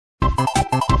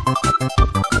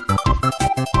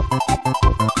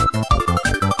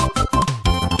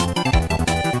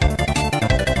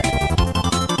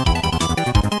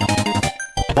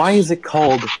Why is it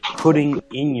called putting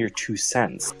in your 2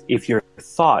 cents if your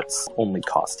thoughts only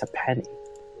cost a penny?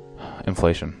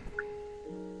 Inflation.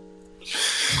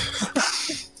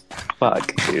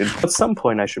 Fuck, dude. At some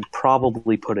point, I should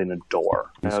probably put in a door.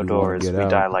 No doors, we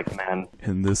die like men.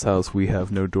 In this house, we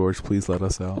have no doors. Please let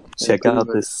us out. Check out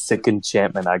this sick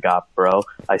enchantment I got, bro.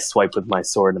 I swipe with my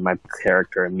sword and my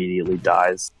character immediately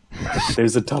dies.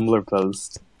 There's a Tumblr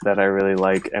post that I really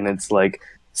like, and it's like,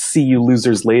 see you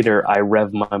losers later, I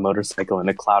rev my motorcycle and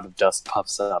a cloud of dust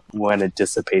puffs up. When it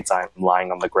dissipates, I'm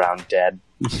lying on the ground dead.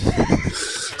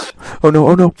 Oh no,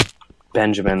 oh no!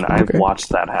 Benjamin, I've watched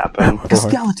that happen. Oh,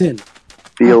 skeleton!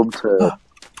 Field to...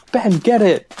 Ben, get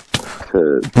it!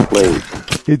 To play.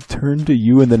 It turned to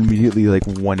you and then immediately, like,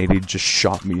 180 just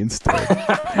shot me instead.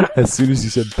 As soon as you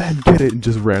said, Ben, get it, and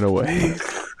just ran away.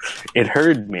 It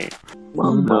heard me.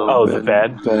 Well, no, Oh, Ben, the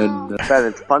bed? Ben,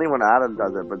 it's funny when Adam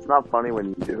does it, but it's not funny when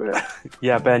you do it.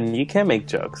 Yeah, Ben, you can't make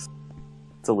jokes.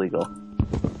 It's illegal.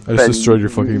 I just destroyed your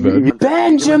fucking bed.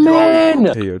 Benjamin!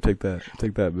 Hey, yo, take that.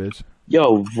 Take that, bitch.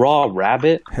 Yo, raw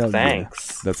rabbit? Hell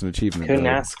Thanks. Yeah. That's an achievement. Couldn't though.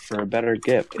 ask for a better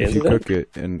gift, If is you it? cook it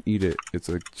and eat it, it's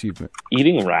an achievement.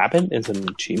 Eating rabbit is an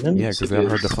achievement? Yeah, because they're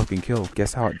hard to fucking kill.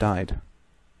 Guess how it died?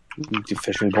 Do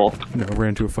fishing pole. No, it ran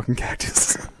into a fucking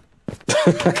cactus.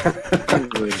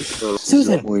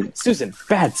 Susan! Susan!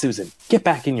 Bad Susan! Get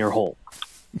back in your hole!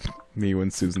 Me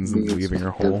when Susan's leaving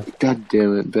her hole. God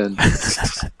damn it, Ben.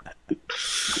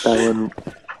 That one,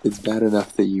 it's bad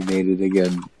enough that you made it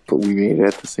again, but we made it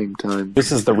at the same time.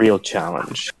 This is the real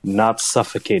challenge. Not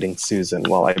suffocating Susan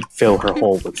while I fill her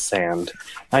hole with sand.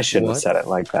 I shouldn't have said it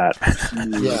like that.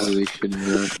 You really shouldn't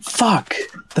have. Fuck!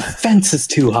 The fence is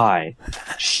too high!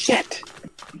 Shit!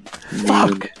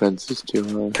 Fuck! The fence is too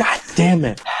high. God damn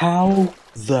it! How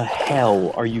the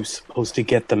hell are you supposed to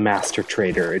get the Master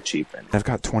Trader achievement? I've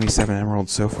got 27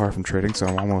 emeralds so far from trading, so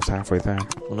I'm almost halfway there.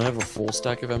 When I have a full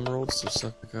stack of emeralds, just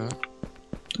like that.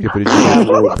 Yeah, but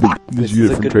did you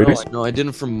get it from trading? No, I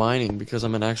didn't from mining because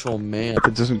I'm an actual man.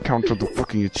 It doesn't count to the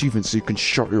fucking achievement, so you can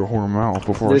shut your whore mouth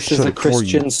before This I is shut a it for you.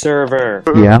 Christian server.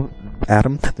 Yeah,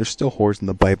 Adam, there's still whores in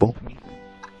the Bible.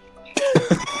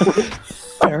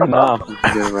 Fair enough.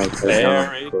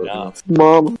 Fair enough.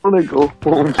 Mom, I wanna go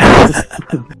home.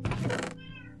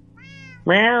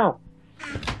 Meow.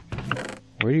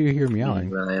 Where do you hear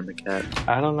meowing? I am a cat.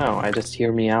 I don't know. I just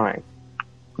hear meowing.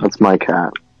 That's my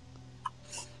cat.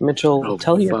 Mitchell, Oh,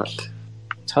 tell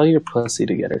your pussy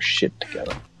to get her shit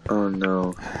together. Oh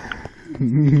no.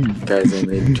 Guys, I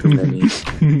made too many.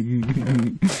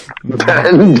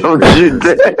 Ben, don't you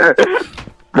dare!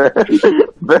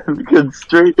 Ben, get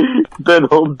straight. Ben,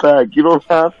 hold back. You don't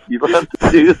have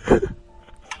to do this.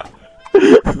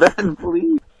 Ben,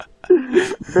 please.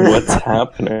 What's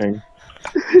happening?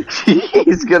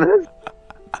 He's gonna...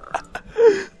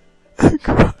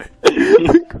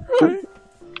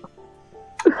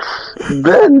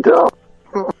 Ben, don't.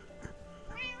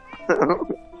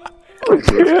 What's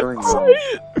going on?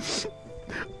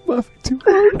 Laughing too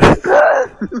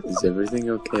hard. Is everything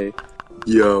okay?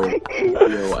 Yo,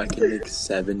 I can make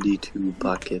 72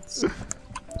 buckets.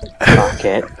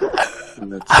 Bucket?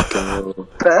 Let's go.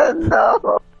 Ben,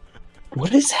 no.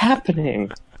 What is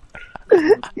happening?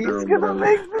 He's gonna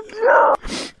make the jump.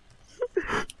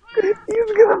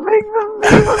 He's gonna make the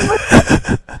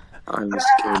move. I'm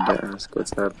scared to ask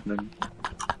what's happening.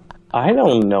 I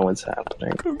don't know what's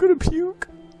happening. I'm gonna puke.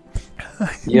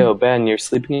 Yo, Ben, you're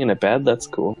sleeping in a bed? That's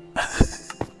cool.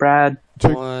 Brad,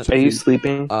 What? are you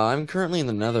sleeping? I'm currently in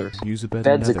the nether. Use a bed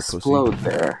Beds in nether, explode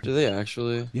there. Do they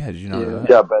actually? Pussy. Yeah, did you know that?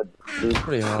 Yeah, Ben. It's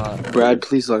pretty hot. Brad,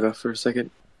 please log off for a second.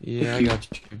 Yeah, I got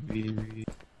you.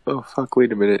 Oh fuck,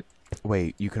 wait a minute.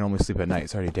 Wait, you can only sleep at night.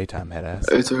 It's already daytime, headass.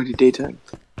 It's already daytime.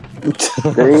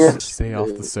 Stay off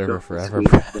the server forever,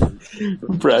 Brad.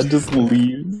 Brad just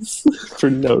leaves for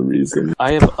no reason.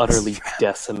 I have utterly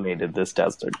decimated this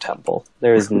desert temple.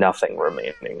 There is nothing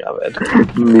remaining of it.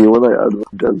 Me when I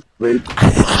decimate.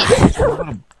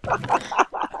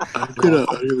 I'm gonna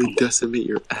utterly decimate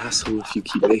your asshole if you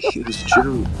keep making this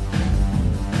joke.